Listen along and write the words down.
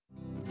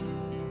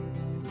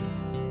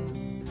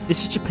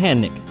This is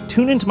Japan Nick.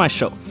 Tune into my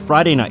show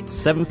Friday nights,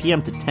 7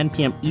 p.m. to 10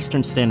 p.m.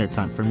 Eastern Standard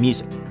Time for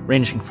music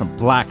ranging from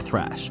black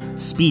thrash,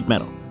 speed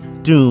metal,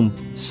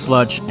 doom,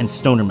 sludge, and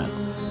stoner metal.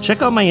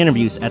 Check out my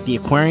interviews at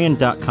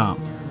theaquarian.com,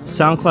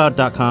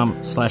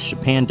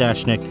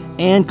 soundcloud.com/Japan-Nick,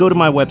 and go to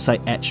my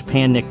website at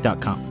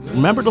japannick.com.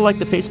 Remember to like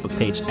the Facebook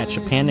page at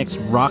Japan Nick's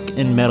Rock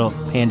and Metal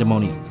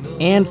Pandemonium,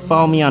 and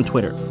follow me on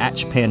Twitter at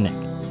Japan Nick.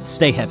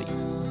 Stay heavy.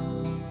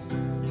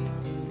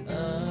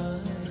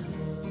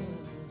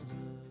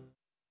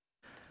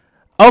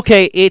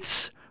 Okay,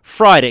 it's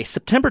Friday,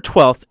 September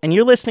 12th, and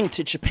you're listening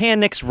to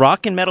Japan Nick's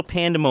Rock and Metal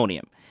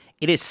Pandemonium.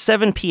 It is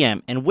 7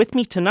 p.m., and with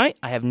me tonight,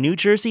 I have New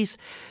Jersey's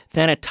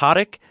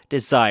Thanatotic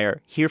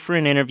Desire here for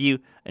an interview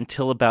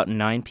until about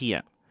 9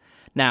 p.m.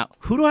 Now,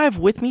 who do I have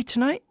with me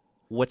tonight?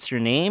 What's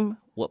your name?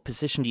 What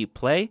position do you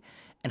play?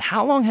 And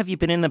how long have you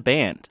been in the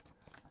band?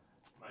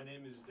 My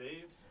name is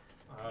Dave.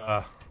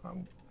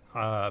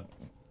 I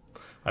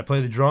play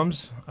the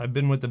drums. I've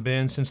been with the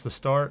band since the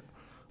start.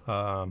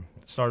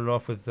 Started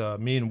off with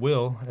me and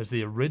Will as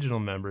the original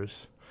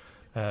members,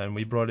 and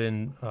we brought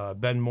in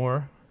Ben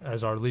Moore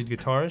as our lead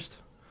guitarist,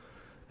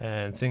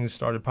 and things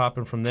started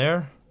popping from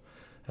there.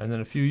 And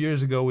then a few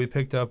years ago, we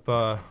picked up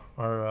our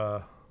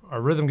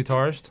rhythm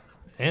guitarist,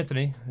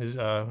 Anthony,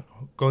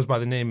 goes by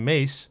the name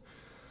Mace,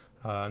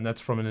 and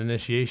that's from an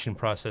initiation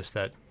process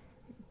that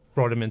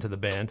brought him into the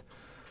band.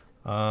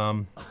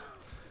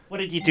 What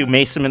did you do,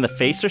 mace him in the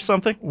face or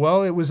something?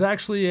 Well, it was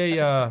actually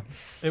a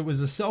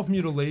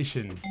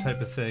self-mutilation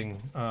type of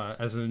thing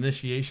as an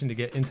initiation to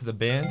get into the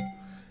band.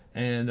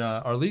 And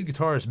our lead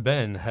guitarist,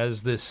 Ben,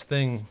 has this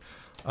thing.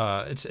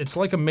 It's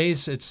like a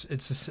mace. It's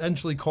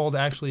essentially called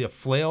actually a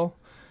flail.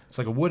 It's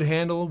like a wood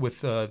handle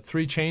with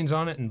 3 chains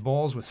on it and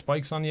balls with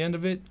spikes on the end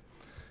of it.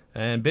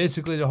 And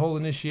basically the whole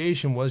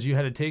initiation was you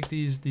had to take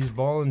these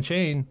ball and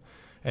chain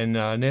and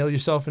nail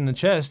yourself in the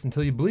chest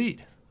until you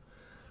bleed.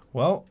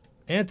 Well,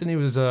 Anthony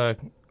was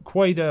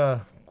quite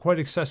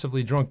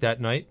excessively drunk that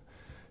night,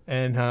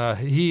 and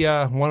he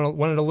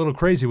went a little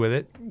crazy with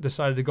it,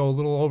 decided to go a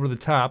little over the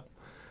top,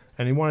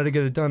 and he wanted to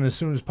get it done as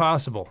soon as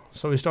possible.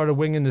 So he started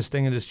winging this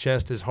thing in his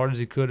chest as hard as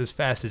he could, as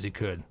fast as he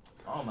could.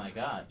 Oh, my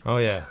God. Oh,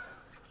 yeah.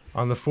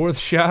 On the 4th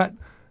shot,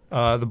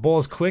 the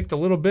balls clicked a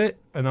little bit,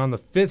 and on the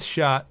 5th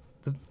shot,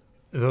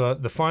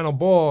 the final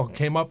ball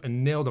came up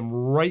and nailed him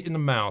right in the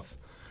mouth.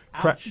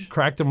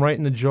 Cracked him right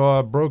in the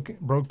jaw, broke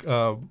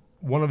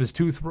one of his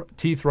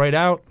teeth right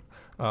out.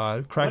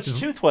 Which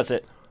tooth was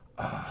it?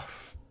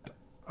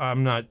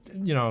 I'm not,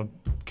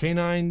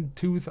 canine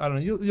tooth. I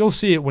don't know. You'll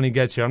see it when he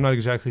gets you. I'm not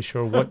exactly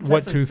sure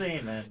what tooth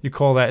insane, you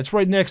call that. It's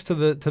right next to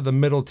the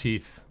middle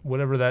teeth,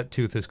 whatever that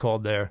tooth is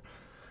called there.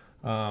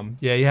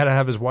 He had to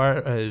have his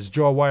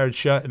jaw wired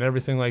shut and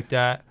everything like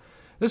that.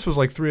 This was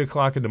like 3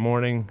 o'clock in the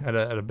morning at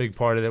a big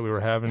party that we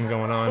were having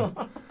going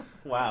on.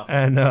 Wow.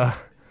 And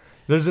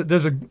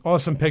there's an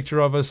awesome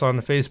picture of us on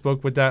the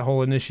Facebook with that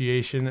whole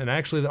initiation, and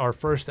actually our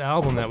first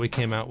album that we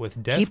came out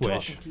with, Death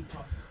Wish.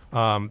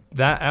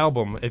 That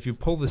album, if you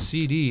pull the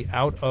CD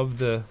out of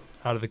the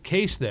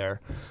case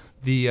there,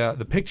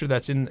 the picture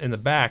that's in the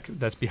back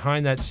that's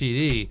behind that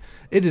CD,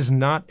 it is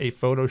not a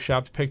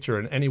photoshopped picture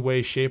in any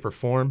way, shape, or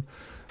form.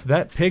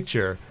 That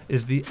picture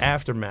is the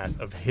aftermath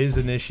of his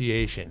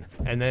initiation,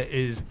 and that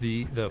is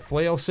the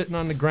flail sitting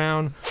on the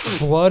ground,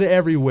 blood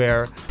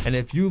everywhere, and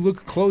if you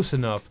look close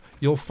enough,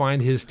 you'll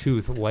find his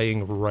tooth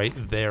laying right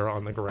there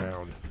on the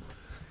ground.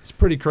 It's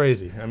pretty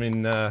crazy. I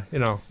mean, it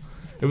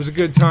was a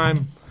good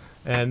time,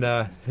 and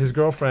his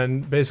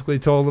girlfriend basically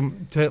told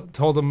him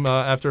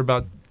after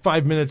about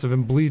 5 minutes of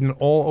him bleeding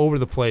all over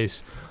the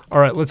place, all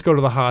right, let's go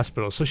to the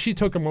hospital. So she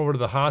took him over to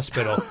the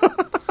hospital.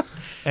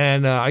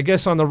 And I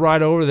guess on the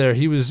ride over there,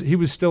 he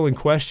was still in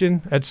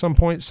question at some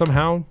point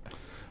somehow.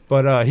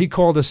 But he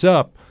called us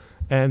up,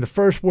 and the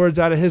first words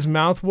out of his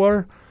mouth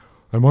were,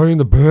 "Am I in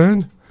the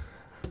band?"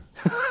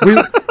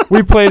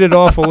 we played it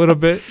off a little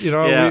bit,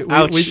 Yeah,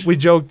 we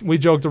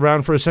joked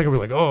around for a second.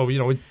 We're like, we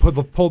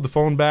pulled the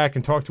phone back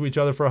and talked to each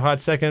other for a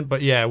hot second.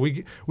 But yeah,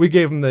 we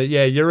gave him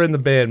you're in the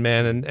band,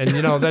 man, and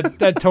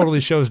that totally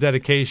shows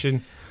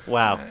dedication.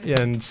 Wow.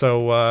 And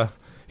so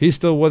he's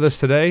still with us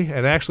today,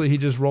 and actually he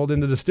just rolled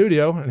into the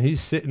studio, and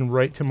he's sitting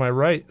right to my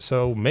right.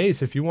 So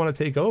Mace, if you want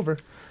to take over.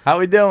 How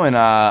we doing?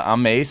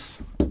 I'm Mace.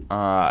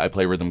 I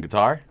play rhythm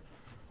guitar.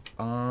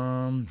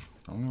 I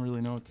don't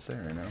really know what to say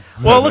right now.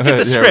 Well, look at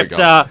the script.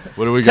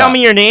 What do we Tell got?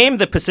 me your name,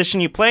 the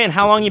position you play, and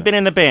how long you've been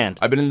in the band.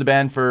 I've been in the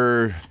band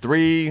for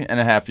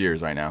 3.5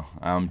 years right now.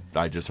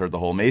 I just heard the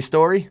whole Mace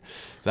story.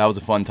 That was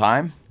a fun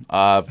time.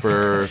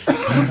 For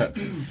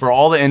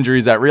all the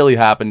injuries that really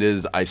happened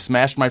is I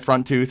smashed my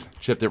front tooth,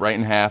 chipped it right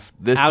in half.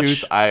 This Ouch.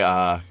 tooth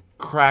I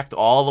cracked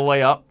all the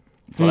way up,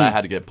 so that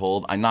had to get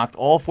pulled. I knocked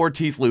all 4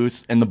 teeth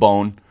loose in the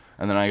bone,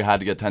 and then I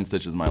had to get 10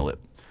 stitches in my lip.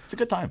 It's a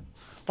good time.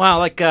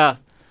 Wow,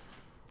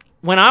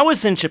 when I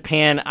was in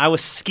Japan, I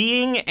was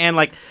skiing, and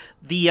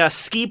the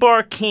ski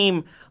bar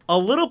came a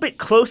little bit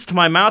close to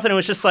my mouth, and it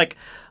was just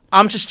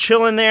I'm just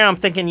chilling there. I'm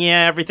thinking,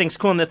 yeah, everything's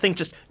cool, and the thing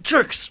just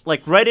jerks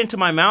right into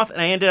my mouth,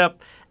 and I ended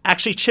up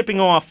actually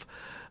chipping off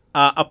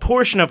a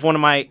portion of one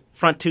of my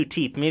front 2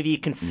 teeth. Maybe you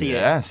can see it.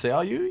 Yeah, say,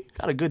 you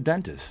got a good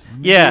dentist.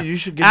 Yeah. You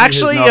should give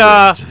Actually, me his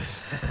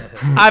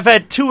number. I've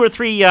had 2 or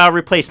 3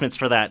 replacements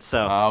for that.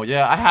 So Oh,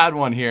 yeah, I had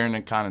one here and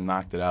it kind of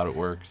knocked it out at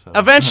work. So.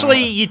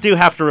 eventually, you do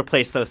have to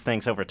replace those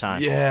things over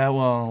time. Yeah,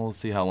 well, we'll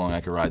see how long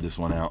I can ride this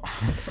one out.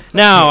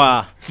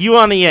 Now, you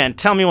on the end.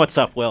 Tell me what's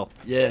up, Will.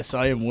 Yes,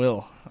 I am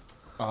Will.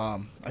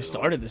 I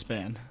started this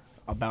band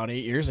about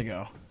 8 years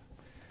ago.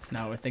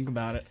 Now I think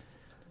about it.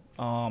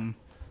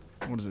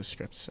 What does this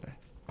script say?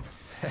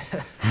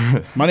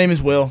 My name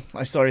is Will.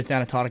 I started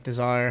Thanatotic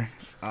Desire.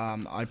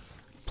 I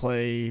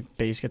play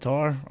bass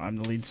guitar. I'm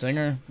the lead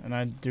singer, and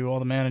I do all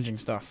the managing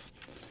stuff.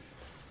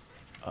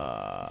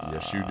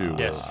 Yes, you do.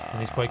 Yes, and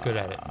he's quite good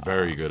at it.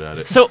 Very good at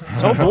it. So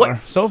So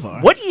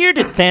far. what year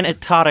did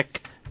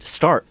Thanatotic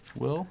start?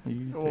 Will,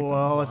 you take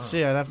Well, let's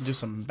see. I'd have to do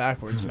some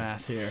backwards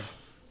math here.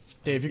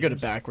 Dave, you're good at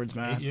backwards 8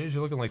 math. years,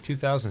 you're looking like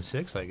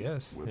 2006, I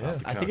guess. Yeah.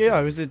 I think, it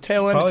was the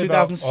tail end of Probably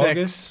about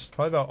 2006.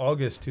 Probably about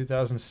August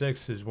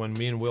 2006 is when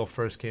me and Will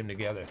first came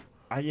together.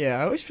 I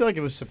always feel like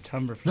it was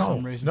September for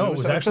some reason. No, but it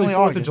was actually definitely 4th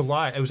of August.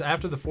 July. It was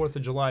after the 4th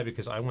of July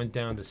because I went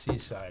down to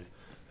Seaside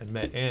and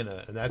met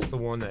Anna, and that's the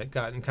one that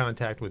got in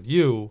contact with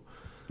you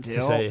to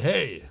Yep. say,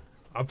 hey,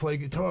 I play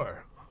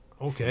guitar.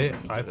 Okay,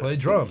 I play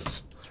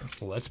drums.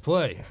 Let's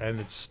play. And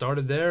it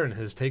started there and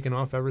has taken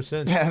off ever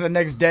since. Yeah, the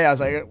next day I was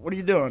like, "What are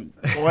you doing?"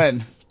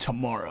 When?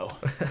 Tomorrow.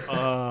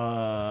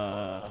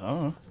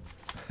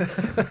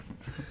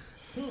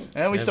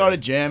 And we started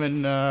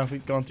jamming.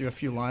 We've gone through a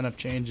few lineup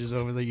changes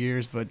over the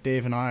years, but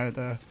Dave and I are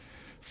the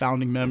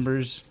founding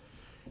members.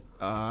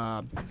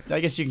 I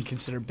guess you can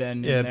consider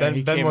Ben. Yeah, in there. Ben-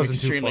 He Ben came wasn't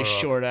too extremely far off.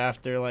 short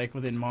after, like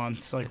within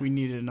months. Like we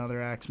needed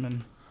another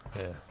axeman.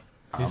 Yeah.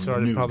 I'm He the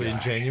started new probably guy.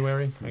 in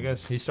January, I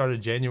guess. He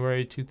started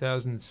January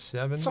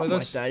 2007 Something with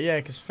like us. that, yeah.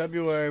 Because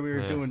February we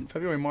were Yeah.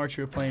 doing March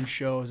we were playing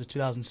shows of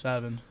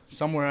 2007.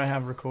 Somewhere I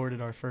have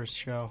recorded our first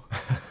show.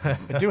 I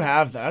do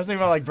have that. I was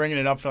thinking about like bringing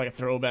it up for like a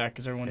throwback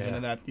because everyone's Yeah. into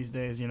that these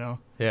days, you know.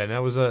 Yeah, and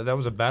that was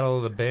a battle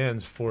of the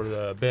bands for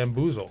the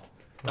Bamboozle.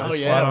 Oh,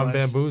 yeah, Slide it on was.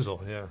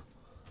 Bamboozle, yeah.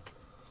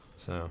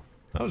 So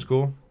that was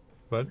cool,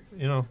 but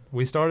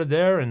we started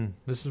there, and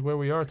this is where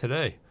we are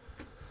today.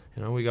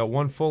 We got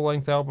one full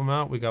length album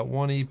out, we got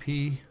one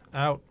EP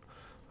out.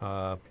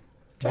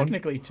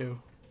 Technically, two.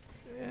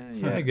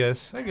 Yeah, I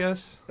guess.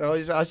 Well,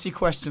 I see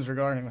questions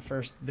regarding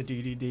the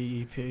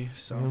DDD EP.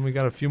 So And we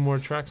got a few more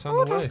tracks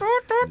on the way.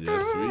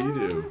 Yes, we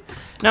do.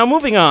 Now,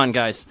 moving on,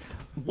 guys.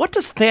 What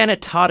does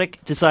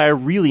Thanatotic Desire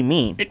really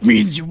mean? it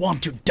means you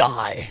want to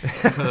die.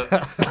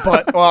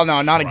 But well,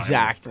 no, not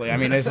exactly. I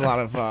mean, there's a lot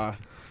of.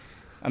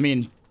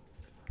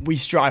 We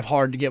strive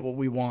hard to get what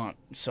we want.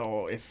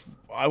 So if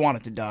I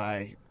wanted to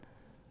die,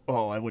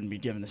 well, I wouldn't be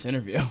giving this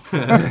interview.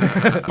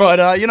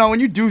 But when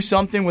you do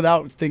something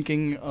without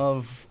thinking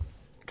of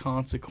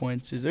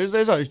consequences,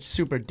 there's a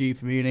super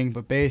deep meaning.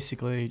 But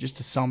basically, just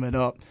to sum it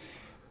up,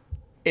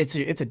 it's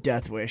a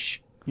death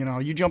wish.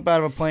 You jump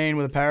out of a plane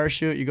with a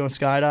parachute, you go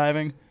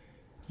skydiving.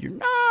 You're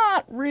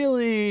not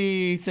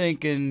really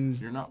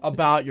thinking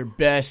about your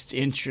best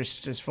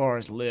interests as far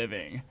as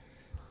living.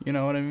 You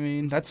know what I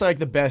mean? That's like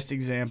the best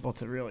example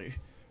to really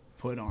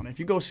put on. If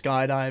you go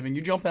skydiving,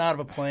 you jump out of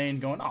a plane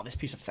going, "Oh, this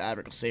piece of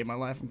fabric will save my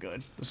life. I'm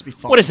good. This will be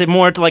fun." What is it,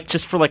 more like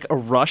just for like a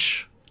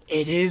rush?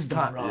 It is the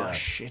Yeah.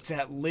 rush. It's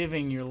that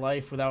living your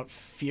life without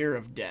fear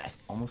of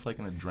death. Almost like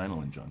an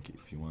adrenaline junkie,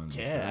 if you want to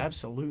Yeah, say.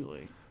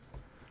 absolutely.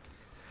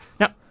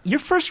 Now, your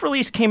first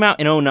release came out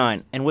in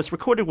 2009 and was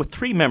recorded with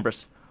 3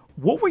 members.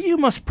 What were you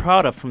most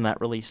proud of from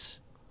that release?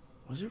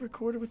 Was it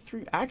recorded with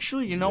 3?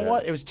 Actually, you know Yeah.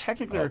 what? It was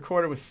technically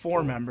recorded with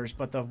 4 members,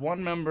 but the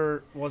one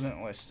member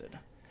wasn't listed.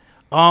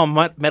 Oh,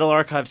 Metal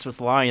Archives was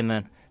lying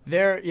then.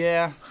 There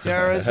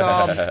is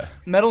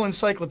Metal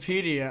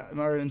Encyclopedia,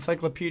 or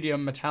Encyclopedia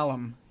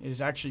Metallum,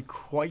 is actually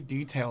quite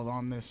detailed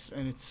on this,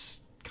 and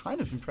it's kind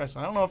of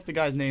impressive. I don't know if the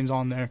guy's name's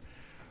on there,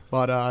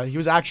 but he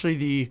was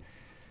actually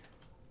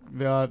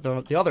the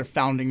other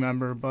founding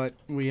member, but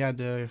we had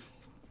to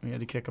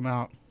kick him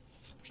out,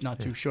 not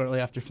too shortly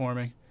after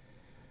forming.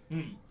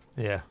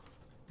 Yeah.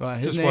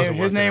 But Just his wasn't name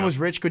working out. was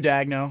Rich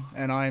Godagno,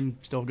 and I'm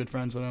still good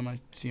friends with him. I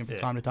see him from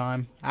Yeah. time to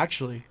time.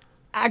 Actually,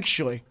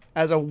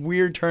 as a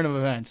weird turn of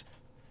events,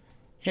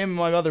 him and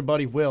my other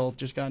buddy Will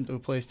just got into a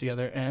place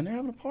together, and they're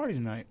having a party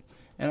tonight,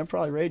 and I'm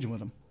probably raging with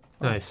them.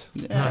 Nice.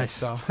 Yeah, Nice.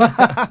 So,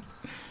 All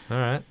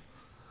right.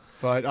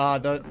 but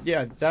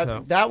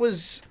that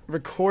was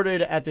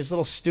recorded at this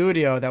little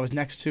studio that was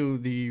next to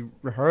the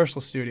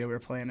rehearsal studio we were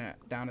playing at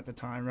down at the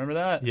time. Remember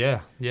that? Yeah.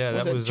 What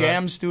was That it? was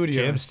Jam Studios.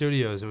 Jam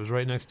Studios. It was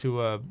right next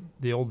to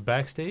the old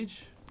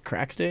backstage.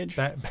 Crack stage.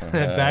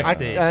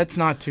 Backstage. That's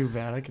not too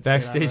bad. I could say that,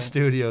 Backstage right?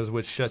 Studios,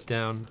 which shut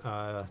down.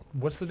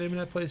 What's the name of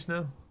that place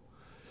now?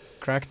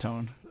 Crack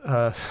tone.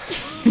 Wow.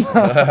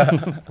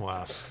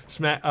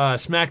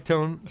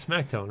 Smacktone,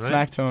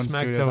 right? Smacktone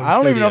Studios. I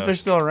don't even know if they're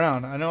still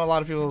around. I know a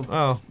lot of people.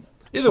 Oh,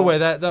 either way,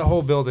 that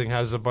whole building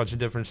has a bunch of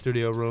different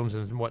studio rooms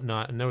and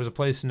whatnot. And there was a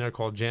place in there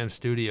called Jam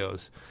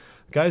Studios.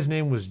 The guy's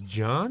name was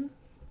John.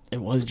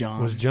 It was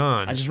John. Was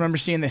John. I just remember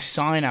seeing this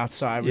sign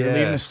outside. We were Yeah.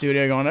 leaving the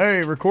studio going,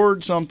 hey,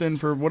 record something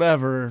for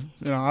whatever.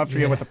 I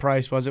forget what the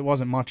price was. It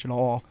wasn't much at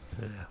all.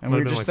 Yeah. And Might we have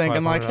were been just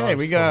thinking like, hey,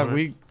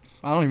 $500.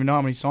 I don't even know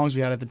how many songs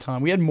we had at the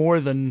time. We had more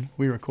than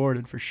we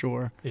recorded for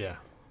sure. Yeah.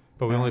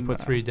 But we only And, put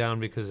 3 down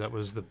because that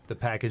was the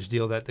package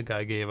deal that the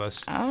guy gave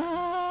us.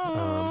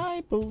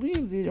 I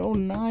believe the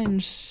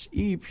 09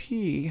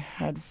 EP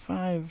had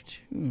 5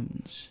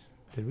 tunes.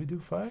 Did we do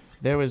 5?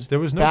 There was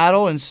no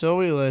Battle and So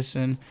We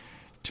Listen,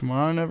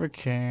 Tomorrow Never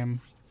Came,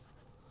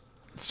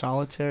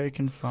 Solitary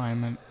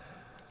Confinement,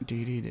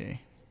 DDD.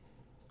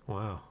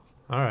 Wow.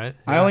 All right.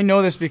 I only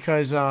know this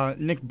because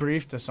Nick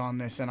briefed us on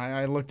this, and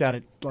I looked at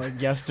it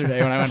like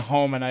yesterday when I went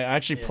home, and I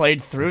actually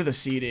played through the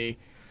CD,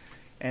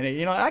 and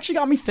it actually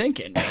got me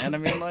thinking, man. I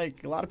mean,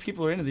 like, a lot of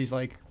people are into these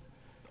like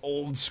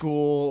old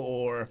school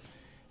or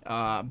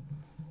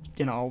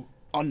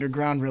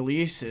underground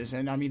releases,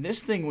 and I mean,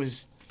 this thing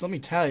was. Let me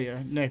tell you,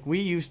 Nick, we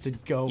used to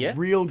go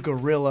real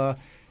guerrilla,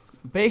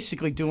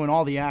 basically doing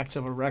all the acts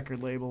of a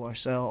record label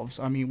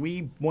ourselves. I mean,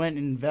 we went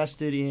and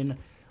invested in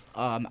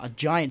a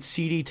giant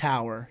CD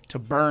tower to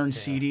burn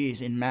CDs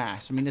in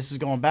mass. I mean, this is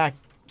going back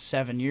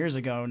 7 years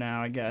ago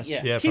now, I guess. Yeah,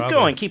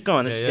 probably. keep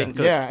going. This is getting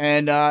good. Yeah,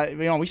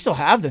 and we still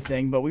have the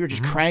thing, but we were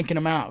just cranking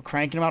them out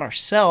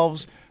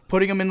ourselves,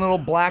 putting them in little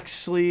black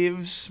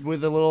sleeves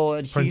with a little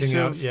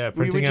adhesive.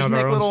 Printing out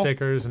our own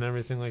stickers and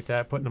everything like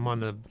that, putting them on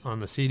the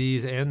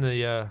CDs and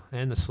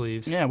the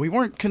sleeves. Yeah, we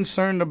weren't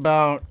concerned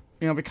about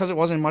because it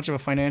wasn't much of a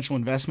financial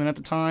investment at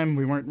the time.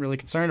 We weren't really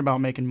concerned about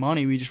making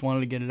money. We just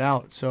wanted to get it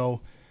out. So,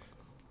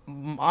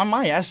 on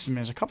my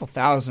estimate, a couple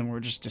thousand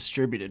were just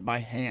distributed by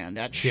hand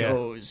at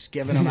shows,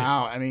 giving them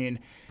out. I mean,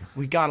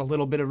 we got a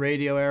little bit of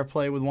radio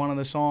airplay with one of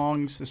the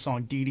songs, the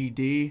song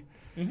DDD,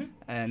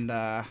 and.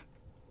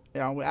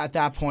 At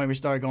that point, we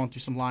started going through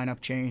some lineup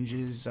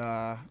changes.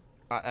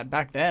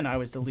 Back then, I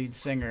was the lead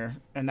singer,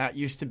 and that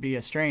used to be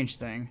a strange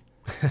thing.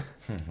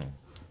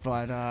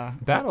 But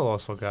Battle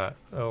also got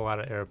a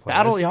lot of airplay.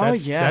 Battle,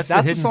 that's the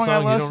hidden song I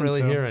you don't listened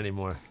really to. hear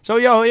anymore. So,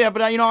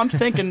 but I'm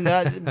thinking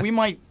that we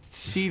might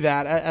see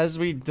that as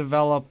we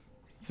develop,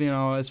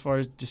 as far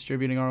as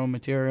distributing our own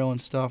material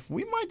and stuff.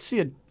 We might see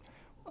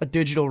a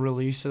digital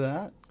release of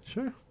that.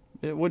 Sure.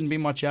 It wouldn't be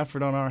much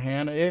effort on our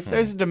hand. If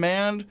there's a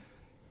demand...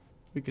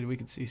 We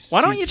could see.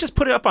 Why don't you just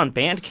put it up on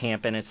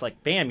Bandcamp and it's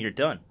like, bam, you're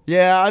done.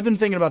 Yeah, I've been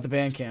thinking about the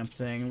Bandcamp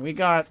thing. We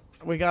got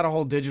a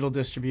whole digital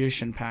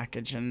distribution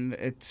package, and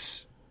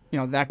it's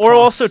that. Or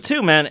also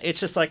too, man, it's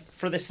just like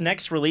for this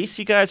next release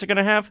you guys are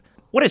gonna have.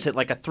 What is it,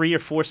 like a 3 or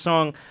 4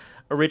 song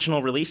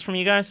original release from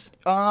you guys?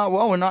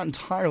 Well, we're not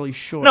entirely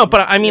sure. No,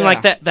 but I mean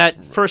like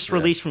that first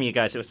release from you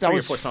guys. It was 3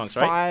 or 4 songs,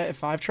 right?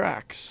 5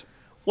 tracks.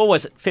 What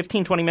was it?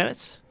 15, 20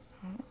 minutes?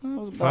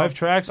 5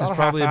 tracks is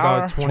probably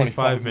about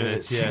 25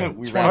 minutes. Yeah,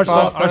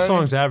 our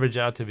songs average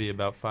out to be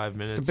about 5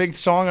 minutes. The big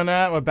song on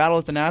that, what Battle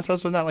at the Natos,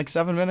 wasn't that like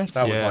 7 minutes?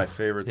 That was my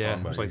favorite song. Yeah,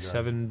 it was like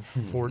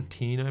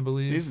 7:14, I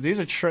believe. These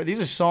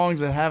are songs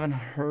that haven't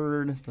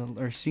heard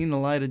or seen the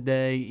light of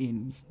day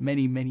in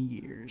many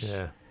years.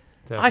 Yeah,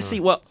 definitely. I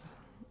see. Well,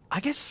 I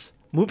guess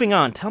moving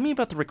on. Tell me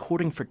about the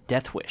recording for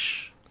Death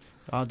Wish.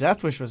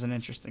 Death Wish was an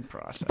interesting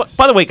process. But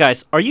by the way,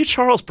 guys, are you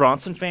Charles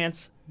Bronson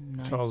fans?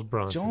 Charles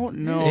Bronson. Don't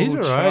know He's who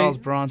all Charles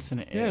right. Bronson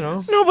is. You know.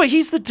 No, but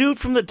he's the dude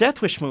from the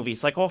Death Wish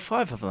movies, like all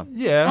 5 of them.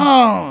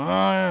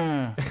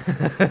 Yeah.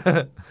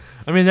 Yeah.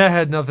 I mean, that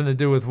had nothing to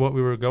do with what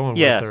we were going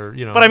with, or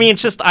But I mean,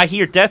 it's just I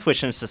hear Death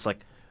Wish and it's just like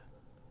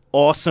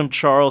awesome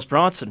Charles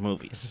Bronson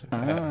movies.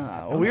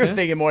 Well, we were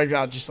thinking more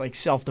about just like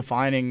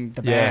self-defining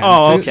the band.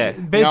 Oh, okay.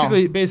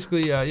 Basically,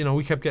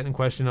 we kept getting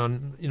questioned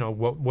on,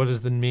 what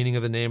is the meaning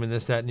of the name and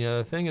this, that, and the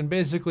other thing. And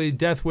basically,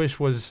 Death Wish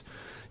was,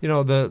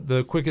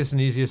 the quickest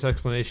and easiest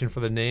explanation for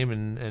the name.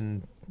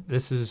 And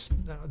this is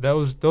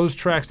those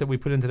tracks that we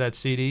put into that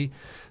CD.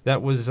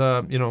 That was,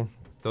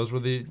 those were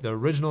the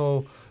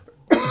original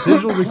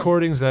digital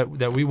recordings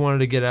that we wanted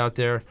to get out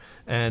there,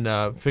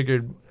 and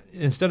figured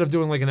instead of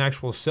doing like an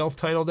actual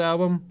self-titled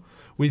album,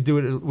 we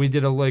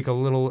did a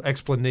little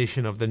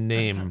explanation of the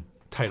name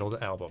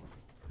titled album,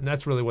 and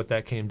that's really what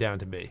that came down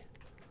to be.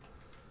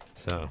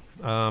 So,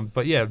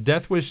 but yeah,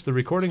 Death Wish, the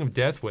recording of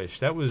Death Wish,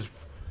 that was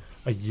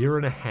a year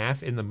and a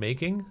half in the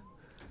making.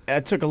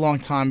 It took a long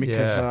time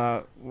because,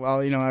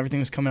 everything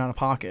was coming out of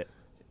pocket.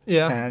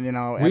 Yeah, and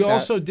we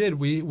also did.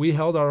 We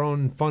held our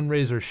own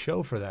fundraiser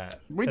show for that.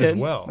 We did.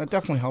 Well. That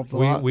definitely helped a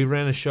lot. We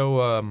ran a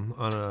show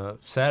on a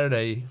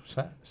Sunday.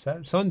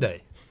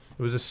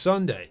 It was a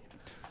Sunday,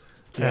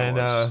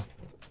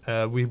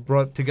 and we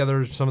brought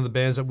together some of the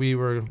bands that we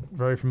were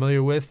very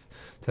familiar with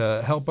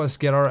to help us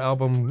get our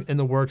album in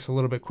the works a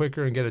little bit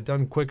quicker and get it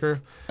done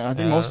quicker. And I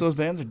think most of those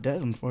bands are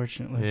dead,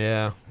 unfortunately.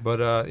 Yeah, but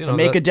the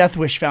Make a Death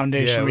Wish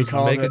Foundation. We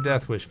called it. Make a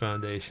Death Wish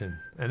Foundation,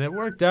 and it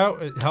worked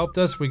out. It helped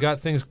us. We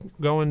got things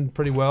going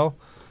pretty well,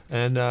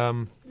 and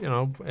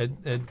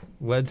it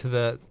led to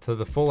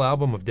the full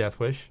album of Death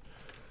Wish,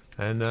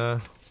 and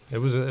it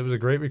was a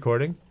great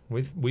recording.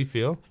 We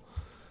feel,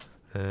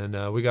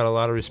 and we got a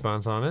lot of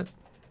response on it.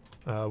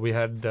 We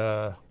had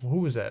who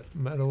was that?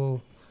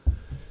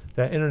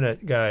 That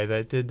internet guy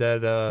that did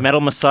that.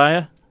 Metal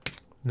Messiah.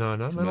 No,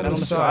 not Metal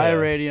Messiah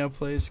Radio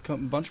plays a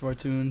bunch of our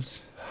tunes.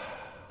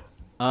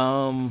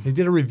 He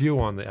did a review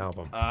on the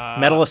album.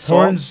 Metal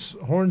Assault.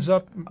 Horns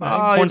Up.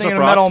 Oh, you're Horns thinking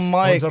Up of Metal Rocks?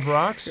 Mike. Horns Up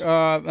Rocks.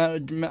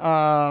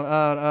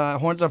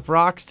 Horns Up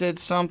Rocks did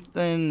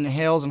something.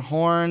 Hails and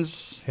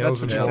Horns. Hails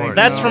That's what and you think. Horns.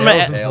 That's from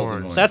Hails and Hails and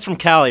Horns. Horns. That's from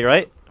Cali,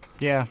 right?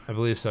 Yeah. I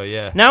believe so.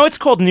 Yeah. Now it's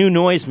called New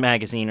Noise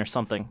Magazine or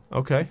something.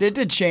 Okay. They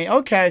did change.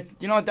 Okay.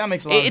 You know what? That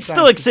makes a lot of It sense.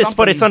 still exists,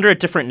 but it's Something- under a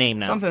different name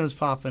now. Something was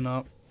popping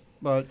up.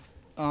 But,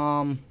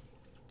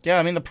 yeah,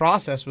 I mean, the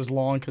process was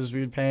long because we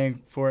were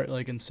paying for it,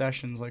 like, in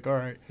sessions. Like, all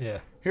right, Yeah.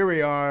 here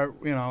we are,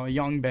 you know, a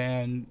young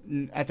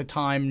band. At the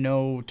time,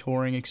 no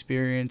touring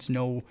experience,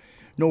 no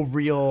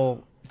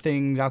real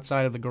things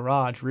outside of the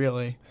garage,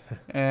 really.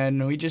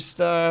 And we just,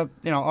 all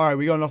right,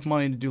 we got enough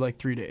money to do, like,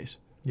 3 days.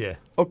 Yeah.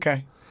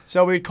 Okay.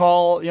 So we'd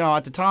call,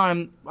 at the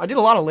time, I did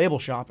a lot of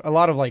a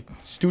lot of, like,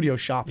 studio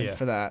shopping Yeah.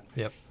 for that.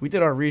 Yep. We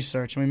did our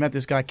research, and we met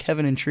this guy,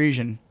 Kevin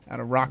Intresian, out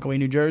of Rockaway,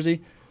 New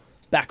Jersey,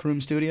 Backroom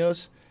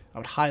Studios. I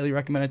would highly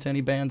recommend it to any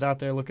bands out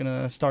there looking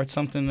to start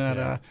something at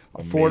Yeah.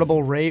 a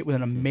affordable rate with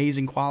an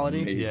amazing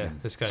quality. Amazing. Yeah.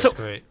 This guy's So-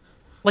 great.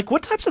 Like,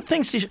 what types of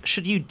things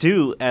should you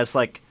do as,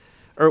 like,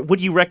 or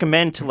would you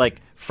recommend to, like,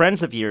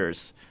 friends of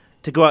yours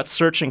to go out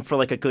searching for,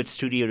 like, a good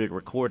studio to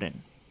record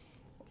in?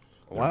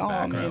 Well,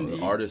 I Background, mean,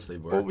 the artists they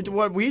work.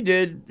 what we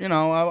did,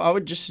 I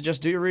would just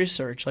suggest do your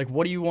research. Like,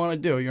 what do you want to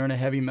do? You're in a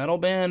heavy metal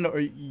band, or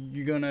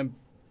you're gonna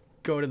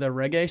go to the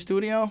reggae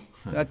studio?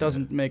 That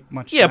doesn't make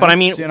much sense. Yeah, but I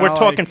mean, you we're know,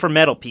 talking like, for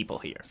metal people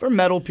here. for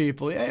metal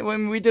people. Yeah,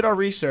 when we did our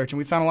research and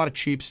we found a lot of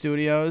cheap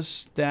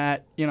studios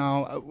that,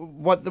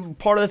 what the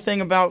part of the thing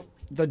about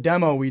the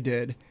demo we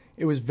did,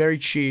 it was very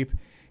cheap,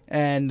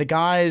 and the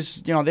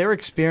guys, they were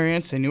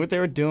experienced, they knew what they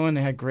were doing,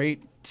 they had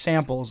great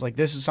samples. Like,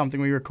 this is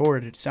something we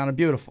recorded, it sounded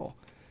beautiful.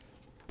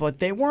 But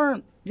they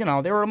weren't,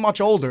 they were much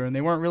older and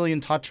they weren't really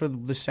in touch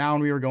with the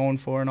sound we were going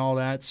for and all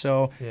that.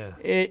 So Yeah.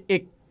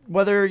 it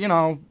whether,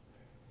 Yeah.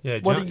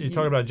 whether John, you- you're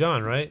talking about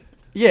John, right?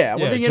 yeah,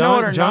 whether you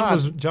John, know it or John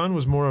not. John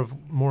was more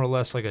or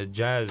less like a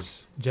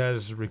jazz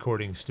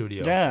recording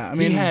studio. Yeah, I he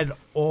mean- had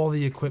all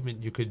the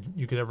equipment you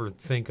could ever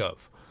think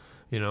of,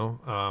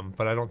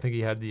 but I don't think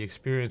he had the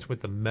experience with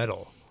the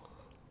metal.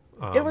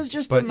 It was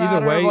just a but matter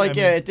either way, of like,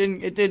 I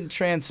mean, it didn't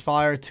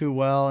transpire too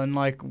well, and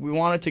like we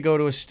wanted to go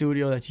to a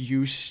studio that's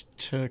used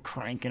to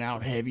cranking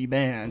out heavy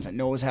bands and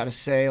knows how to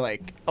say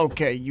like,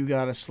 okay, you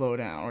gotta slow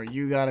down or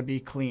you gotta be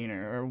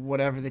cleaner or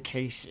whatever the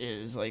case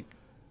is. Like,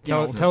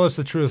 tell us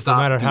the truth, Stop,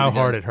 no matter do how it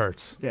hard again. it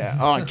hurts. yeah.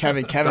 Oh,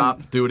 Kevin,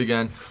 Stop. Do it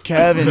again.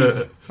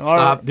 Kevin,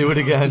 Stop. Do it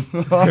again.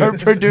 our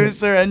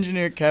producer,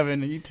 engineer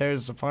Kevin, he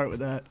tears us apart with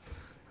that.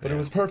 But it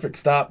was perfect.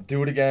 Stop.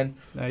 Do it again.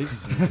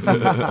 Nice.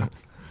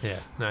 Yeah,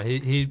 no,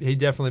 he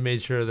definitely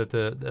made sure that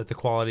the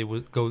quality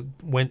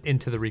went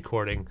into the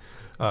recording,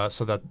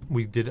 so that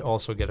we did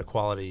also get a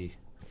quality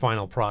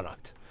final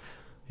product.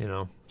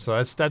 So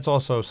that's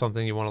also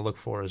something you want to look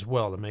for as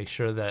well, to make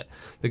sure that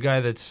the guy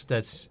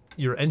that's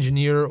your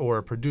engineer or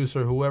a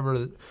producer,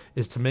 whoever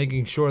is, to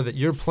making sure that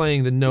you're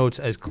playing the notes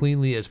as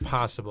cleanly as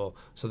possible,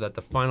 so that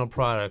the final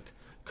product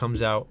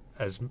comes out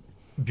as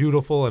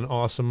beautiful and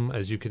awesome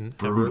as you can.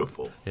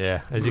 Beautiful.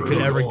 As you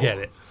could ever get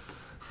it.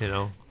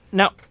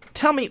 Now,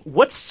 tell me,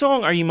 what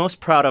song are you most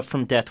proud of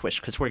from Death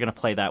Wish? Because we're going to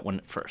play that one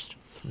first.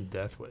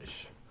 Death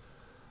Wish.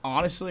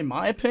 Honestly,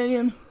 my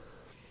opinion,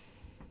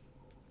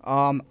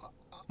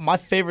 my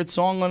favorite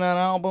song on that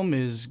album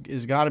is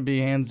got to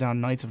be hands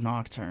down "Nights of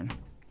Nocturne."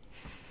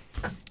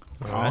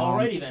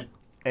 Alrighty then.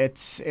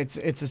 It's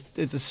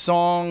a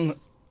song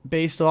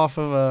based off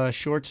of a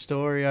short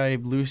story I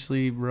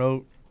loosely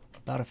wrote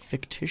about a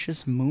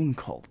fictitious moon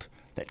cult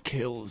that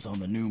kills on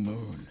the new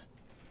moon.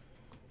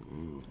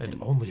 And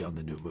only on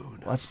the new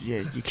moon. Well,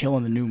 you kill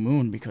on the new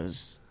moon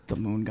because the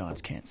moon gods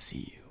can't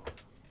see you.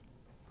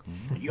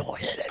 You're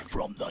hidden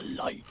from the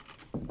light.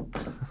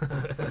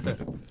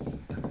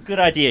 Good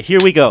idea. Here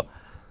we go.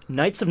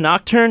 Nights of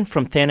Nocturne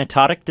from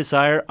Thanatotic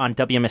Desire on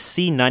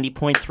WMSC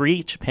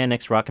 90.3, Japan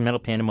Next Rock and Metal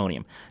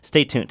Pandemonium.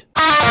 Stay tuned.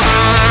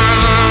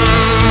 Wow.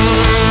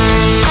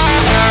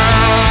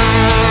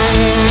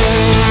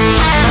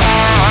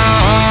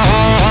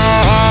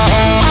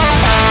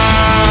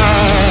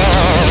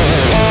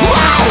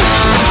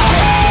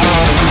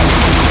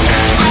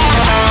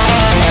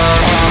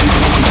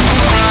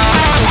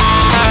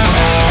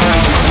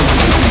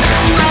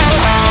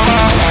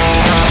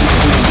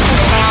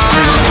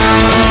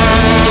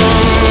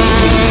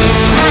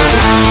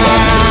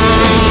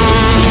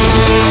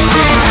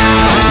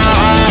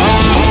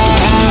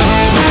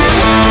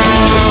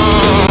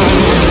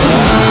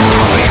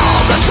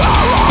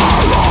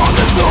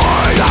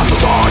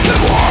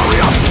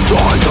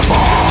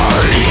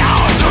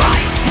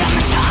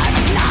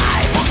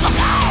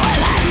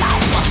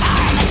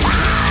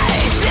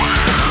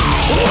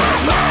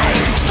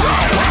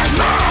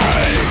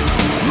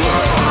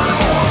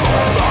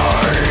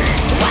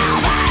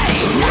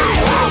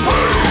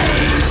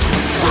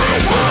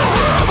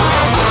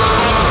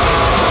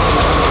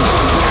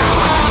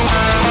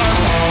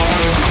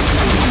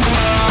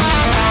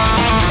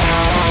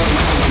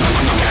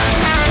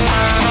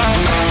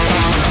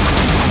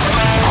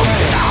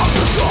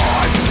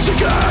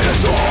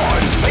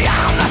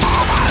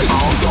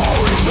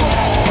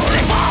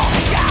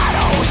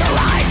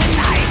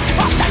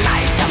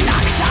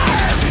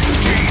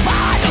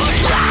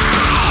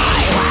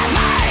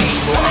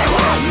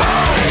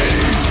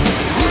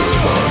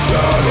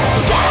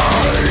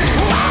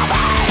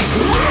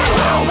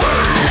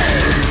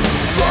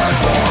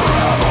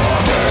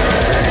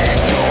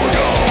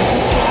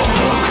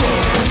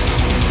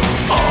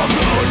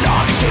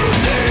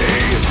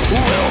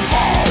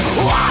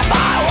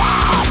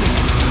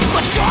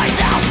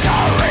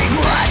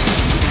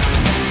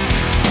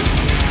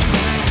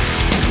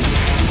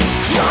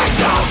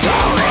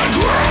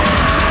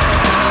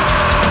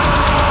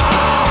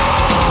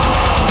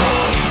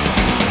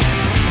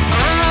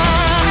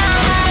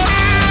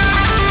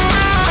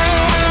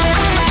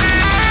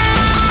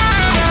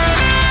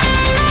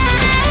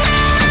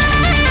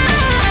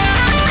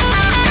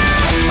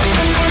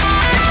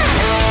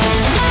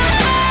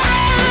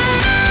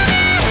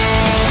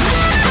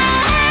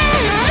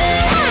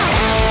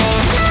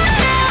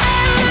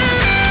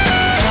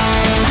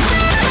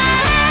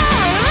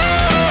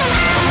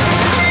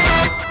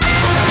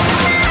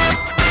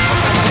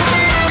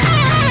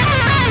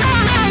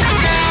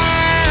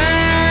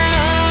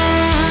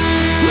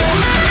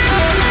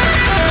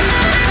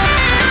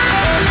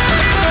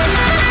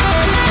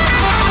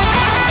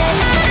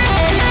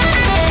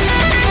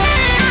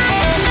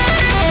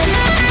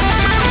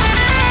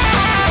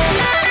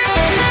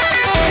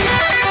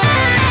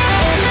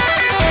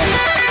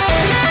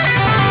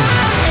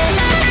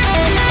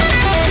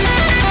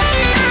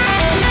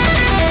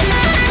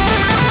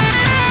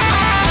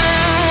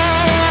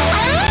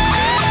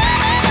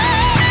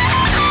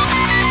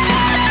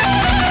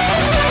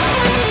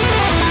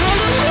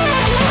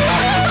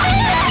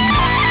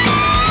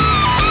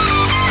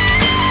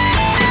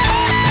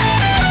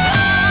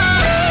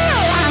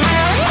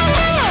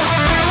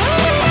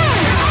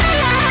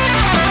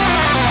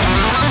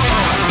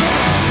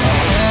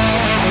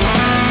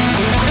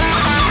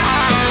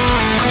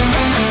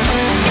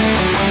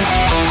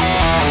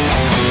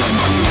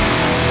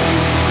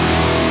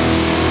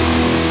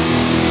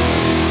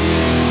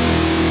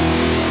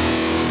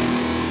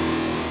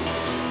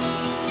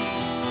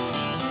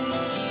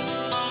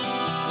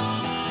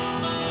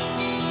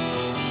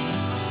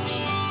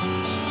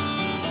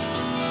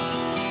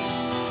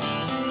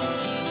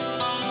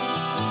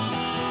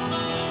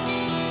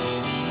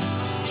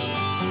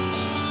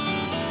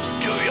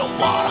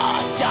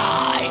 wanna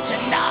die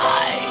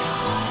tonight?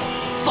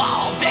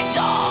 Fall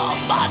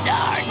victim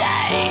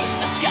underneath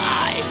the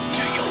sky.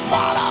 Do you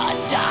wanna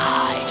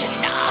die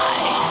tonight?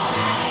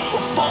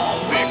 Fall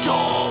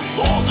victim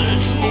on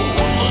this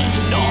moonless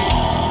night.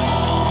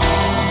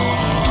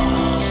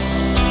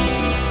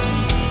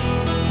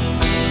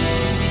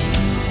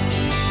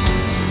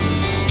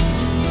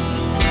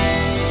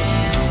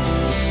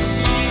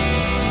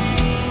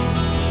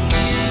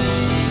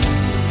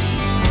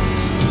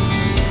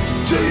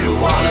 Do you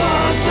wanna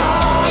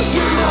die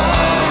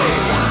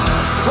tonight?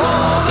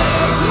 Fall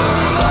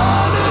victim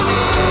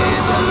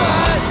underneath the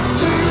light.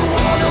 Do you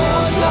wanna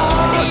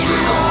die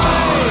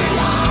tonight?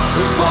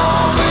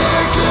 Fall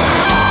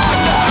victim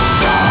on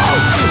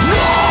the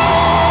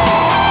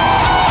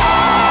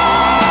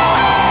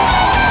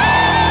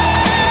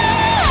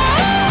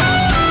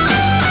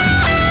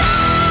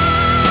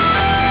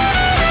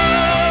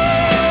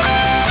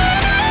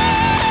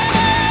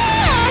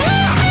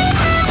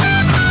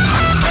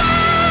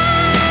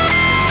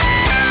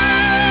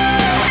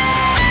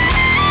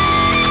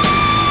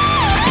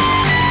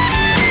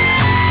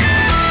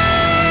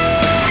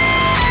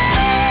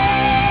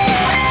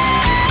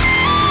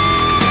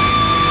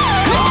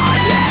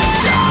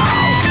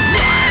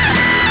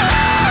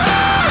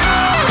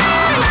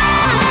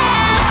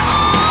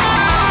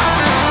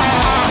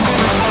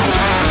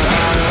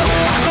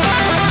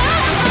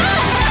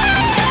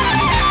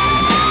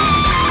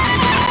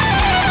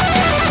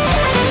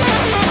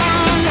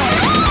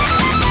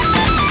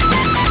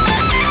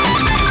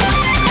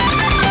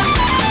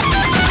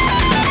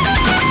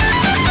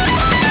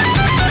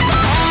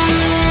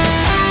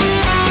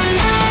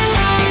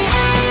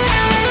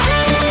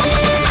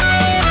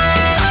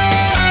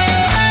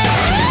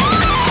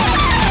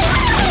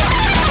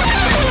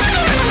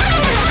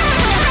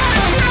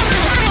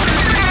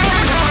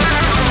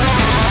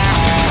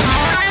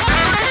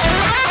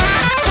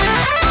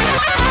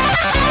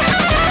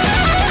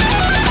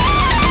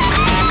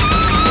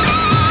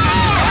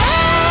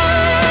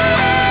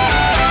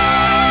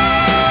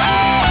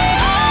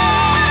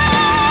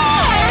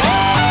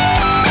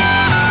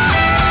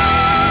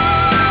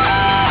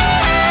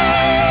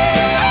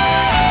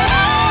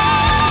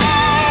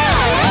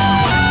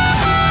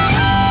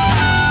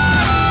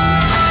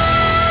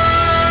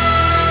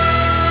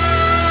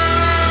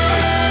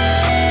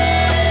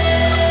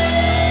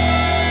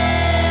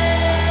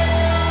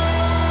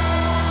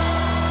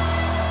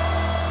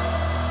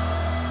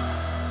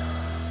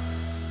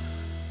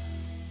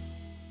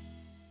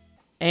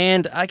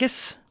And I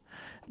guess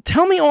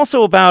tell me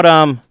also about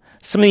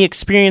some of the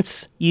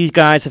experience you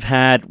guys have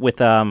had with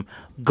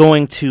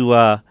going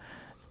to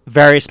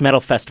various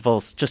metal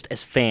festivals just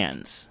as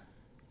fans.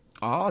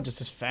 Oh,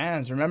 just as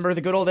fans. Remember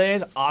the good old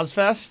days?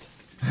 Ozfest?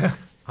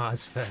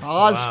 Ozfest.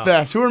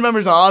 Ozfest. Who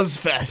remembers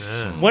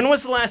Ozfest? Yeah. When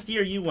was the last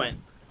year you went?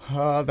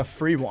 The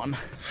free one.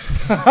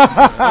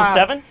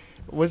 07?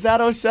 Was that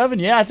 07?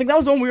 Yeah, I think that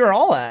was the one we were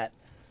all at.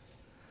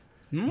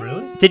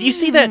 Really? Did you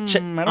see that I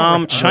don't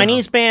recall.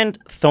 Chinese band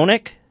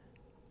Thonic?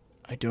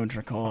 I don't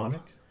recall.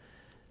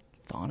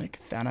 Thonic?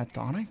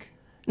 Thanathonic?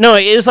 No,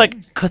 it was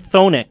like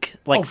Chthonic.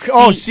 Like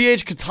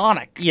CH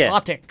Catonic. Yeah.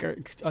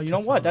 Catonic. You know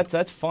what?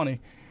 That's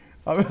funny.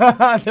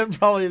 They're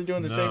probably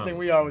doing the same thing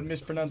we are with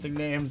mispronouncing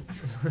names.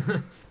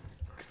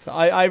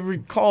 I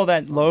recall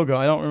that logo.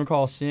 I don't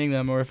recall seeing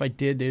them, or if I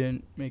did, they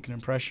didn't make an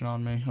impression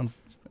on me. I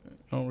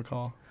don't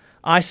recall.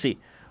 I see.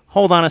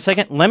 Hold on a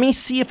second. Let me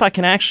see if I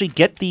can actually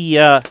get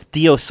the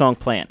Dio song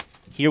playing.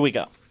 Here we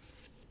go.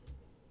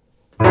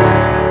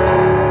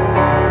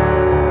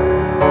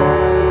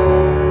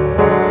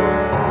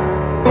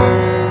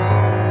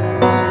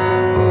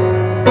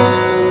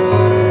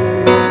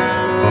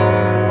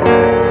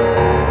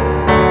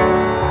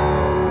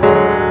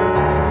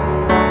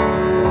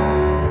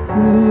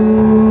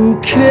 Who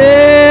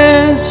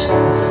cares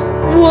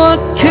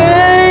what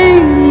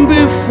came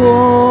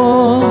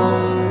before?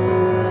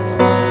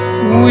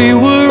 We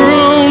were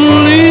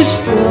only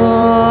starlight.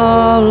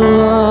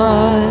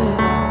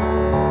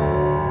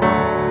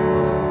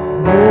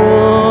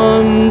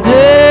 One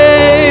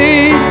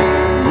day,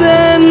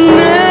 then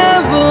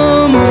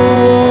nevermore.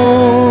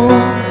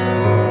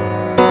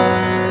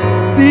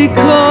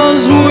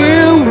 Because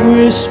we're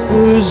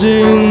whispers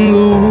in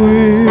the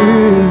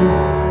wind.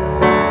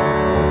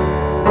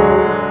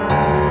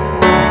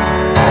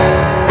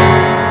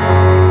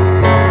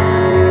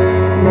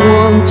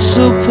 Once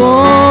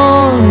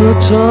upon a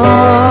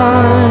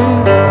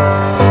time,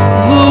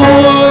 the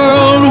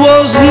world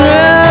was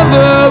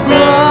never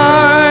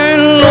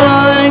blind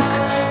like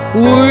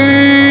we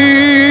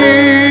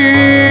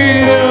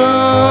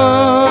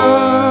are.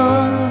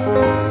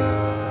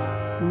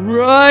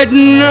 Right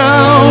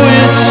now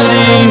it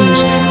seems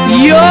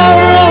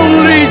you're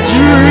only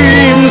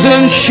dreams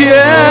and shadows.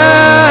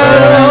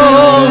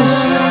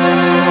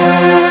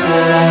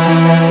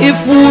 If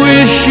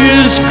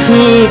wishes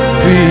could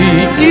be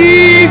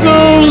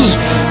eagles,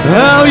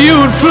 how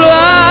you'd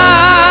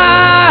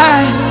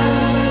fly.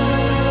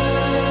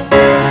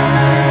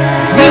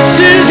 This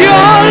is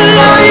your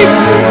life,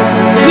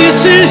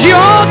 this is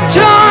your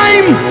time.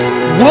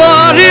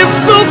 What if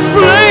the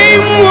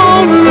flame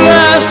won't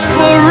last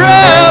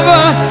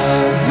forever?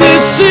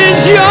 This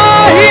is your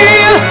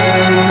here,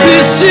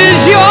 this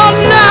is your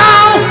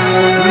now.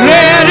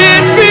 Let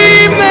it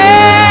be magical.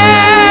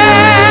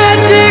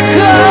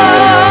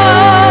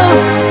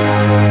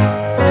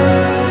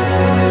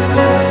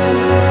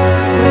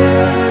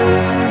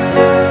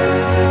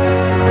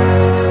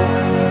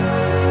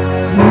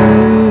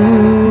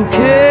 Who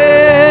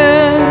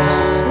cares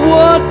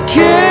what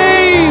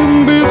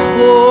came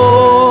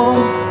before?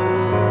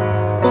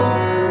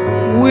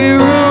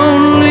 We're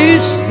only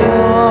starlight.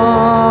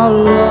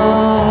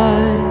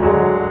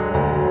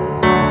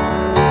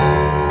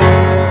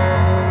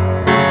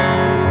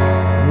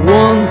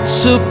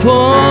 Once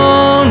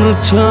upon a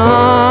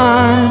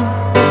time,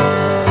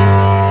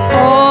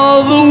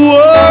 all the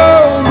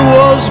world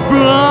was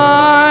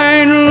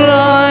blind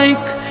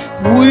like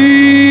we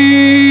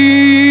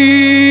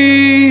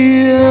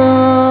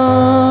are.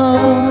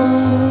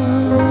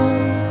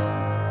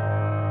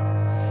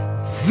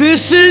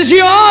 This is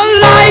your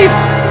life,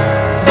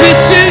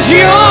 this is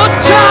your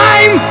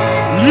time.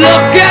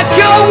 Look at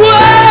your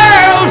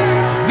world,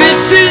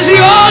 this is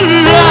your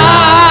life.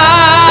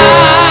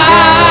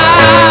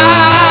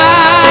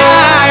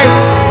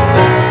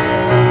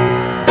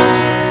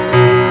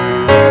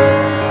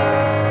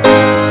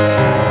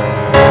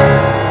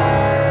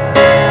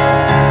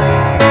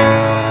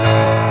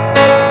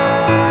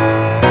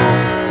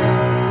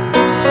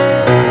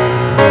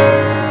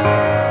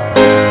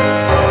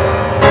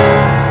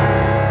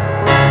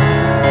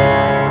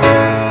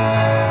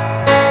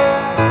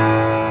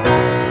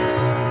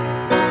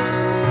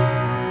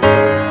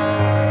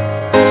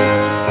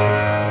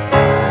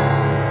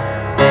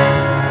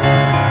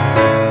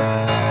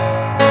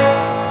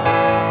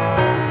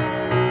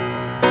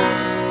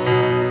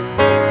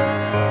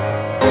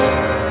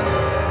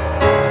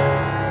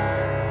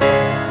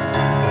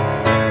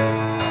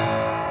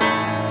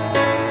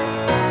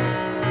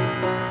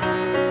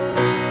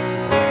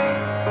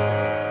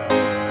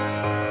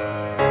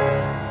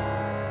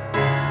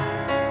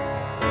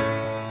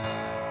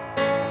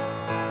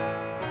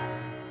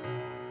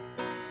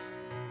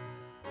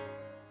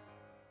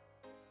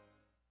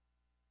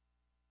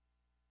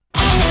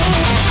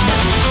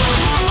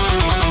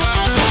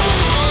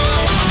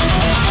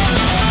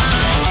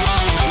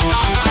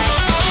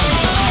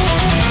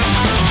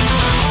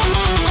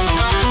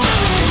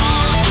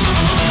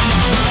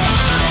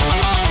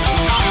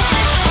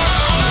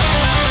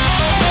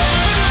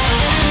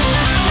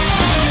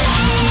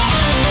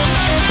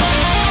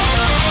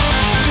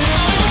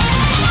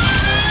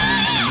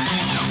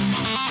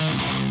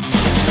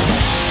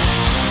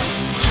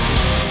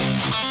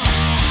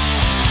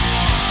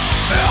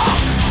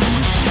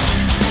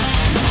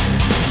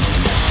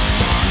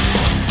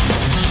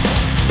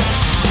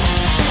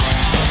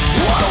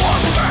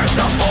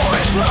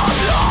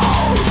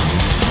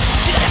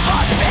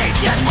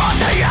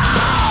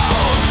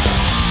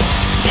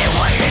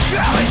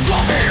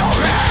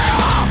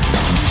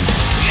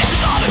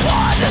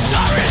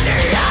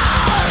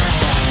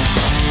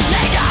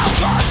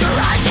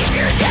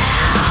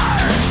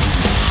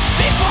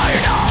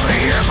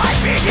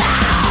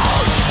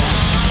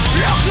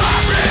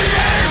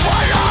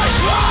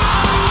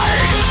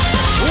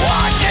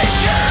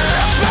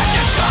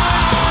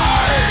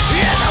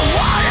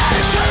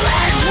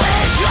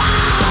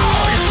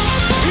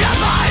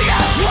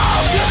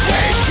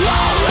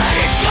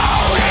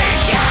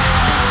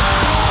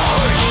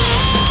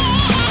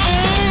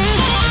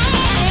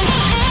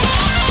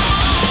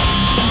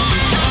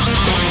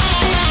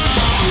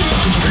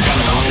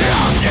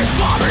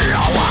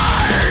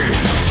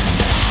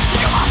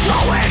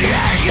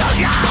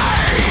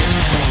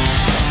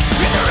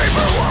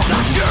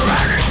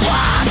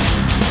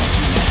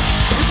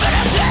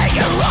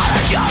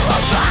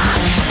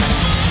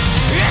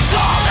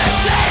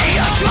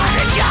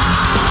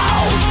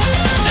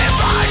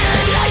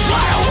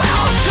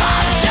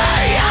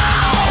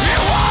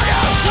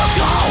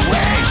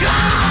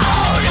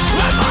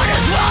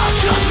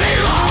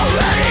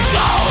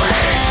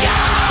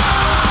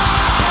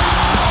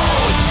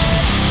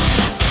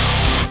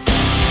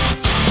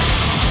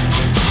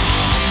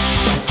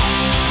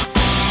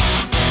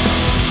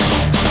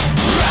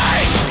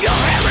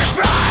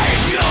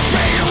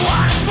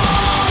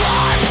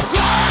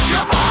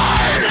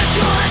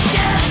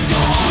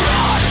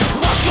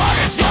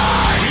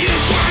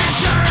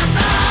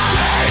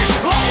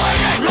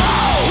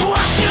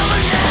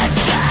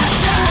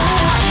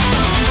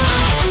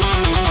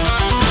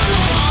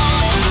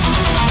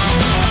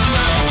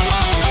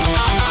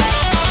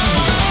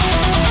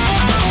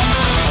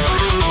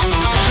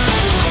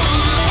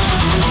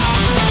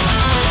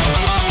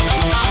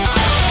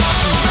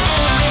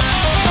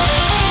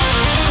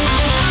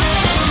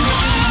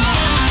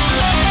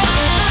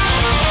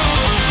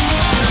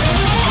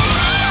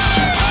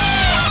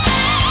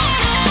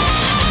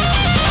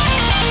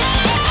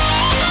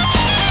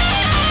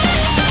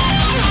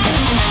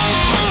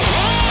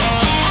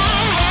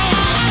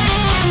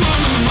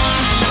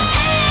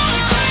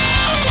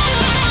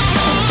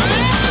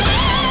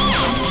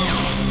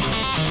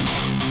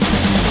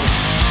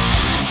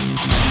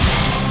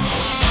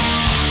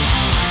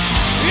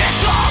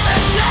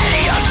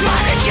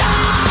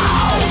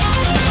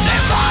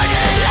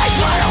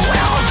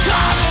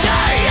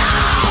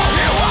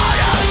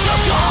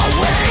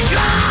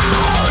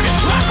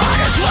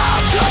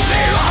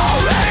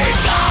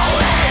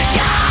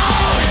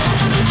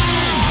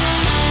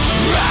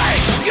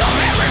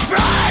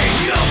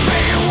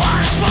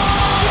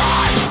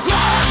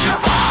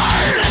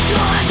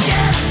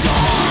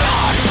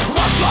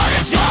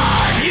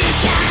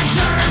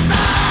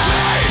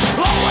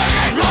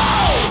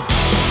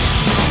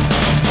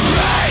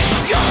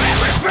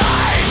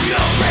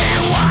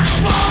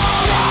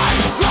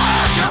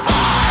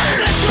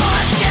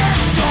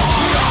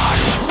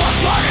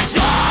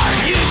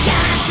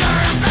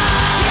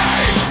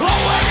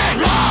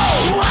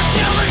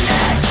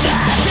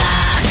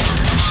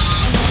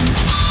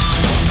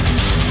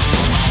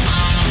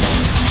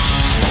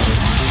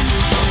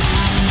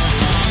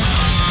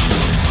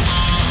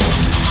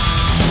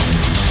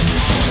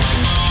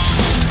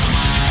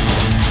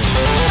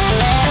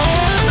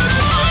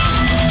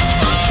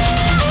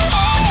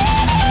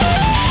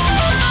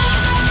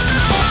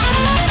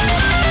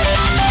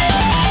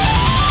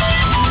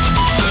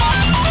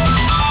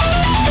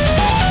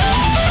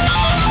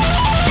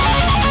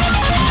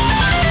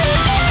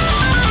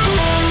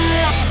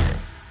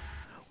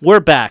 We're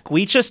back.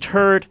 We just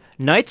heard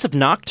Knights of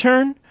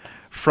Nocturne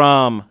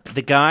from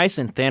the guys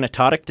in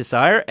Thanatotic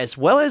Desire, as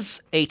well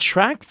as a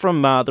track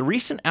from the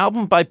recent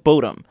album by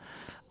Bodum,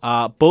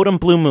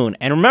 Bodum Blue Moon.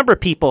 And remember,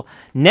 people,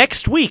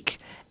 next week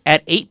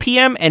at 8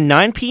 p.m. and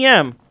 9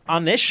 p.m.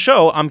 on this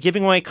show, I'm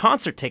giving away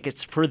concert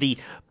tickets for the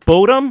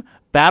Bodum,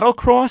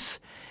 Battlecross,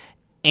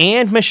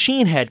 and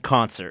Machine Head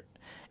concert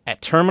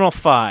at Terminal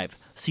 5.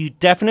 So you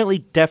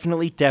definitely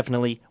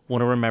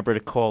want to remember to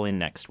call in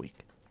next week,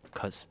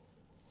 because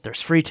there's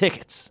free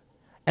tickets,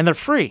 and they're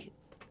free.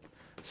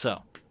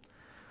 So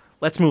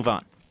let's move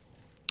on.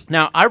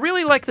 Now, I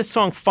really like the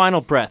song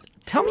Final Breath.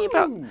 Tell me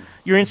about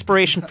your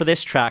inspiration for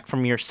this track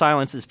from your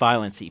Silence is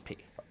Violence EP.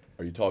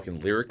 Are you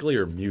talking lyrically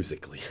or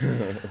musically?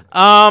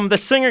 The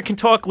singer can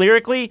talk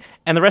lyrically,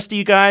 and the rest of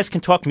you guys can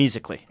talk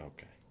musically.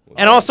 Okay.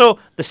 And also,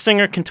 the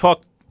singer can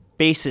talk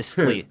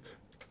bassistly.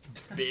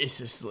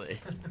 Bassistly.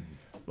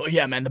 Well,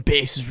 yeah, man, the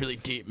bass is really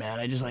deep, man.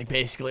 I just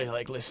basically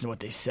listened to what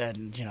they said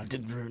and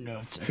did the root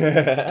notes.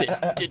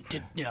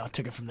 And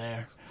took it from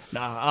there.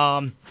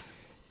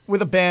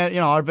 With a band,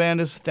 our band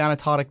is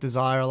Thanatotic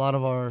Desire. A lot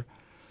of our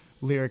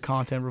lyric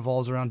content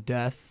revolves around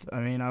death.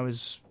 I mean, I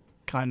was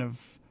kind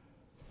of,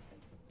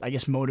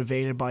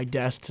 motivated by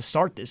death to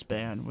start this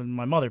band when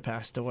my mother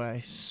passed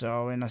away.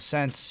 So in a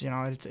sense,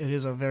 it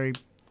is a very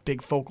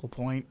big focal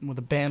point with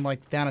a band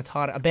like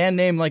Thanatotic, a band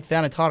name like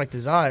Thanatotic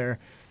Desire.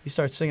 You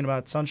start singing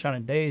about sunshine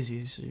and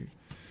daisies, you're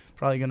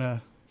probably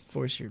gonna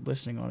force your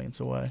listening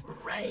audience away.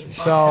 Right.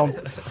 So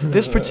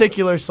this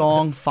particular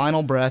song,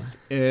 Final Breath,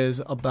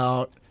 is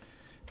about.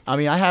 I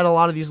mean, I had a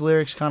lot of these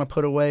lyrics kind of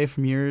put away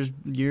from years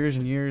and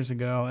years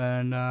ago,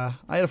 and I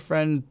had a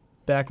friend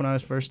back when I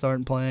was first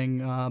starting playing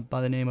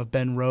by the name of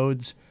Ben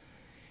Rhodes,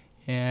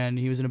 and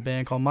he was in a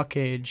band called Muck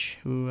Cage,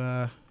 who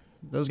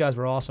those guys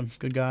were awesome,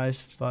 good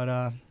guys,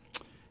 but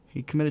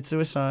he committed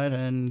suicide,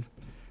 and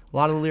a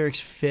lot of the lyrics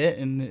fit,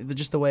 and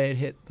just the way it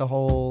hit the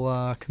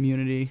whole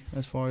community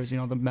as far as, the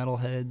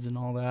metalheads and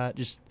all that.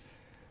 Just,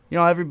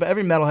 every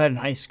metalhead in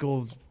high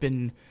school has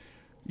been,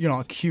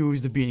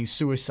 accused of being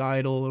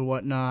suicidal or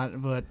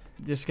whatnot, but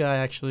this guy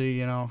actually,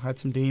 had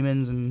some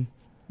demons and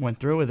went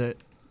through with it.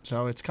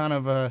 So it's kind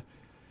of a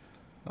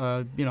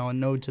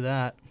node to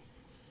that.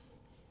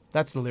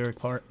 That's the lyric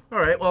part. All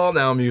right, well,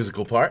 now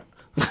musical part.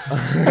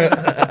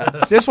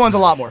 This one's a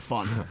lot more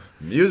fun.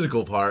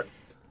 Musical part.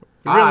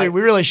 We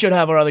really should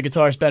have our other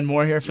guitarist Ben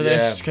Moore here for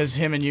this, because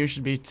him and you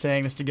should be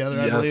saying this together,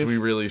 I believe. Yes, we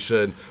really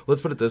should.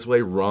 Let's put it this way,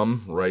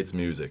 Rum writes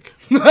music.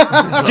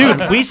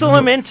 Dude, weasel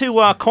him into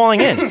calling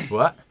in.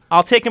 What?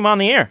 I'll take him on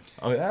the air.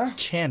 Oh, yeah?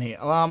 Can he?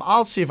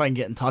 I'll see if I can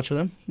get in touch with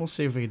him. We'll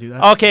see if we can do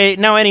that. Okay,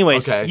 now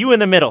anyways, you in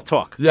the middle,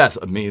 talk. Yes,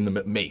 me in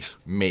the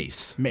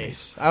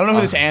Mace. I don't know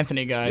who this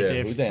Anthony guy Yeah,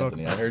 Dave who's spoke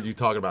Anthony? about. I heard you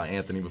talking about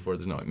Anthony before.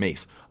 There's no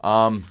Mace.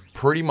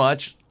 Pretty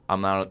much, I'm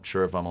not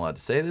sure if I'm allowed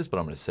to say this, but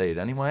I'm going to say it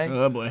anyway.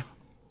 Oh, boy.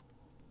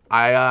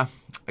 I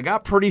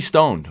got pretty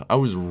stoned. I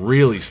was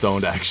really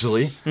stoned,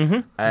 actually. Mm-hmm.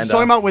 And, He's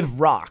talking about with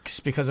rocks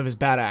because of his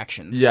bad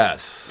actions.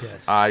 Yes.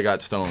 I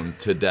got stoned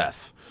to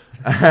death.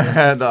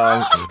 And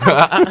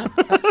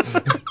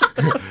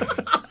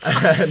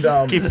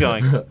Keep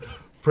going.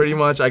 Pretty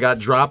much, I got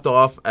dropped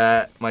off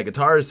at my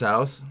guitarist's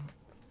house,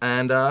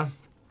 and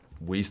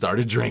we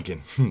started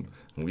drinking.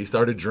 We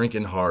started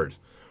drinking hard.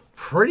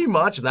 Pretty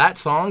much, that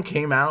song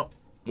came out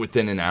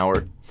within an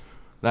hour.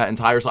 That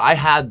entire song. I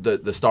had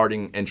the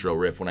starting intro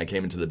riff when I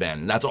came into the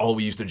band, and that's all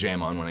we used to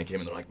jam on when I came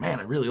in. They're like, man,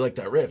 I really like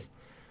that riff.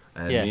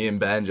 And me and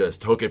Ben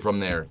just took it from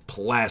there,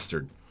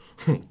 plastered.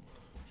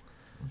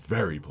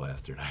 Very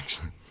plastered,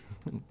 actually.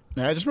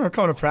 Yeah, I just remember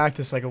coming to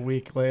practice a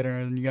week later,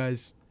 and you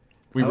guys...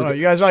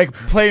 you guys are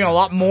playing a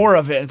lot more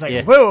of it.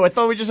 It's whoa, I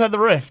thought we just had the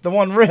riff, the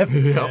one riff.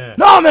 Yeah.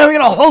 No, man, we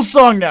got a whole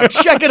song now.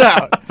 Check it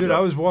out. Dude, I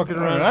was walking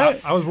around.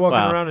 Right? I was walking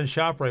around in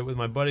ShopRite with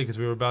my buddy because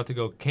we were about to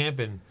go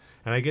camping,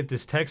 and I get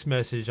this text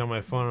message on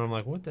my phone, and I'm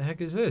like, "What the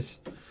heck is this?"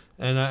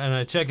 And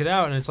I check it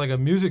out, and it's like a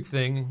music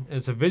thing.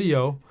 It's a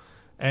video,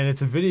 and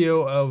it's a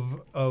video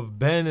of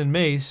Ben and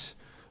Mace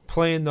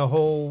playing the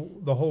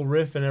whole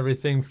riff and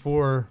everything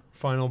for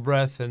Final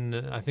Breath, and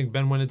I think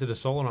Ben went into the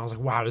solo, and I was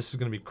like, wow, this is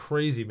going to be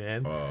crazy,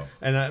 man.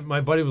 And my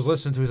buddy was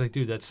listening to it, he's like,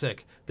 dude, that's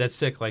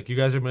sick. Like, you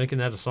guys are making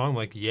that a song? I'm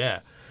like, yeah.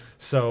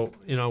 So,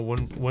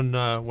 when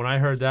I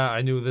heard that,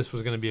 I knew this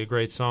was going to be a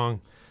great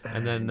song.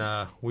 And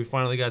then we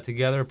finally got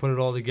together, put it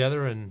all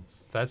together, and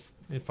that's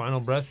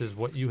Final Breath is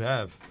what you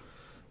have.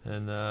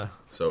 And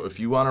so if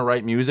you want to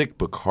write music,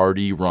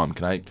 Bacardi Rum.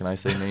 Can I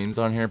say names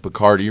on here?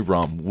 Bacardi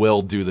Rum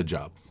will do the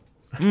job.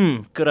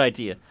 Good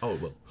idea. Oh,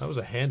 well. that was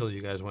a handle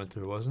you guys went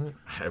through, wasn't it?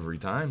 Every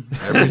time.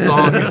 Every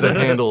song is a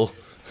handle.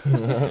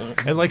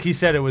 And like he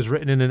said, it was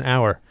written in an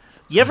hour.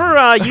 You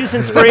ever use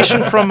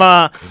inspiration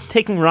from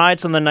taking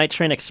rides on the Night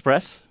Train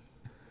Express?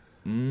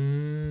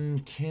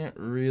 Can't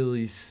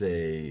really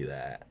say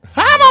that.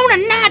 I'm on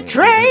a night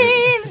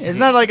train. Isn't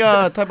that like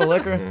a type of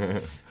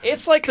liquor?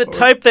 It's like the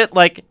type that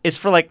is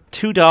for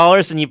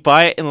 $2 and you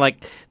buy it in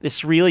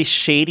this really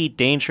shady,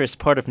 dangerous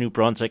part of New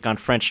Brunswick on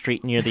French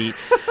Street near the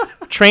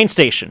train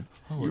station.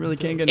 You really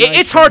can't get.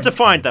 It's hard to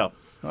find though.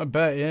 I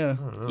bet, yeah.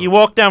 You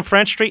walk down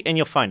French Street and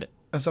you'll find it.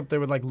 That's up there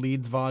with like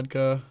Leeds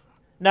vodka.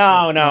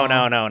 No.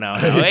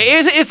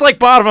 It's like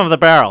bottom of the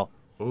barrel.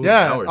 Ooh,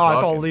 Yeah. now Oh, we're I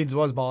thought talking. Leeds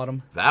was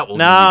bottom. That will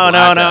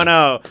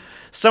No.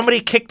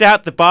 Somebody kicked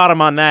out the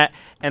bottom on that,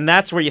 and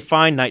that's where you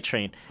find Night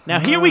Train. Now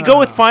here we go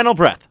with Final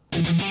Breath.